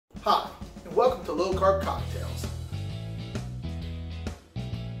Hi, and welcome to Low Carb Cocktails.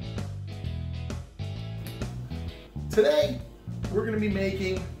 Today, we're going to be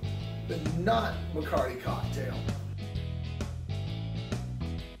making the not Bacardi cocktail.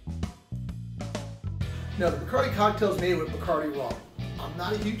 Now, the Bacardi cocktail is made with Bacardi rum. I'm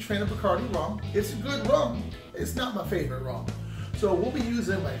not a huge fan of Bacardi rum. It's a good rum. It's not my favorite rum. So we'll be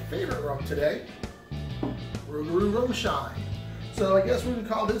using my favorite rum today, Rougarou Rum Shine. So I guess we're going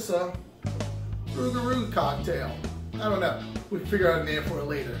to call this a Rougarou cocktail. I don't know. We can figure out a name for it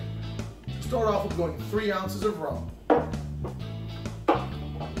later. Start off with going 3 ounces of rum.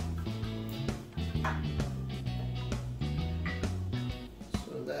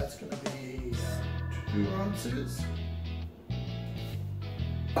 So that's going to be 2 ounces.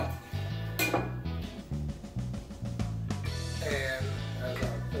 And as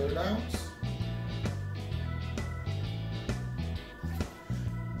our 3rd ounce.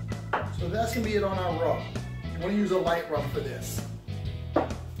 So that's going to be it on our rum. You want to use a light rum for this.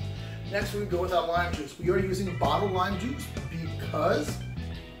 Next, we're going to go with our lime juice. We are using bottled lime juice because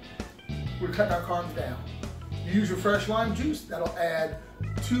we're cutting our carbs down. You use your fresh lime juice, that'll add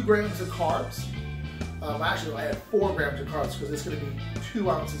 2 grams of carbs. Actually, it'll add 4 grams of carbs because it's going to be 2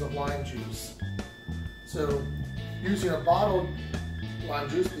 ounces of lime juice. So, using a bottled lime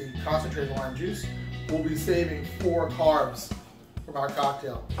juice, the concentrated lime juice, we'll be saving 4 carbs from our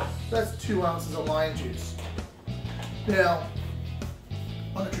cocktail. So that's 2 ounces of lime juice. Now,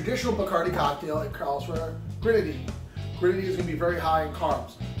 on a traditional Bacardi cocktail, it calls for grenadine. Grenadine is going to be very high in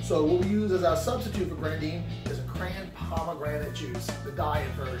carbs. So what we use as our substitute for grenadine is a cran pomegranate juice, the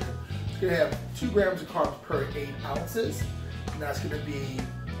diet version. It's going to have 2 grams of carbs per 8 ounces. And that's going to be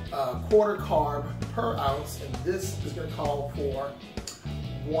quarter carb per ounce. And this is going to call for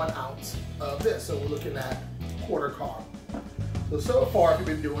 1 ounce of this. So we're looking at quarter carb. So far, if you've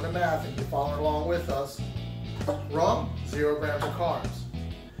been doing the math and you're following along with us, rum, 0 grams of carbs.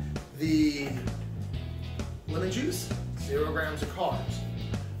 The lemon juice, 0 grams of carbs.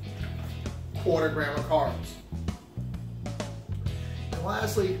 Quarter gram of carbs. And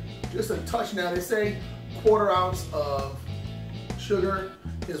lastly, just a touch now, they say quarter ounce of sugar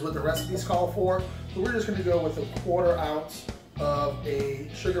is what the recipes call for. But we're just going to go with a quarter ounce of a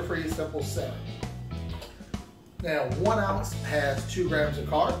sugar-free simple syrup. Now, 1 ounce has 2 grams of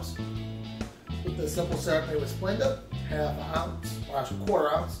carbs. With the simple syrup made with Splenda, half an ounce, or actually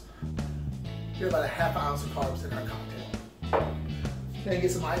quarter ounce, you have about a half ounce of carbs in our cocktail. Then get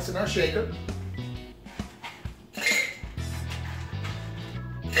some ice in our shaker.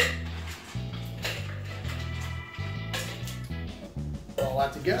 All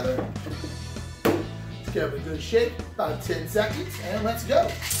that together. Let's give it a good shake, about 10 seconds, and let's go.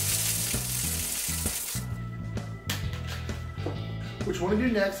 What you want to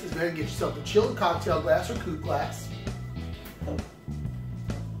do next is go ahead and get yourself a chilled cocktail glass or coupe glass.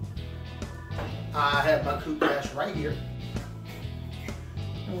 I have my coupe glass right here.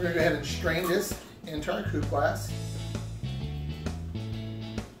 And we're going to go ahead and strain this into our coupe glass.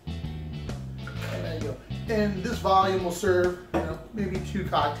 And there you go. And this volume will serve, maybe 2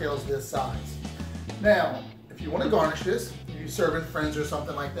 cocktails this size. Now, if you want to garnish this, if you're serving friends or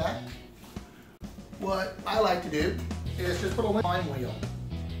something like that, what I like to do is just put a lime wheel.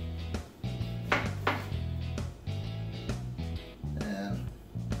 And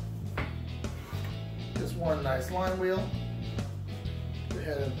just one nice lime wheel. Go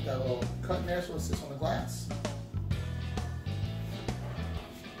ahead and put that little cut in there so it sits on the glass.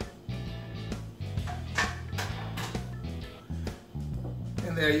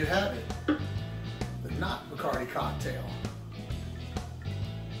 And there you have it. The not Bacardi cocktail.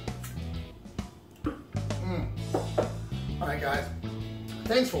 Alright guys,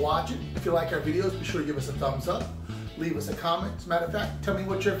 thanks for watching. If you like our videos, be sure to give us a thumbs up. Leave us a comment. As a matter of fact, tell me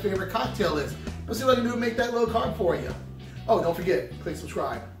what your favorite cocktail is. Let's see what I can do to make that low carb for you. Oh, don't forget, click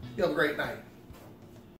subscribe. You have a great night.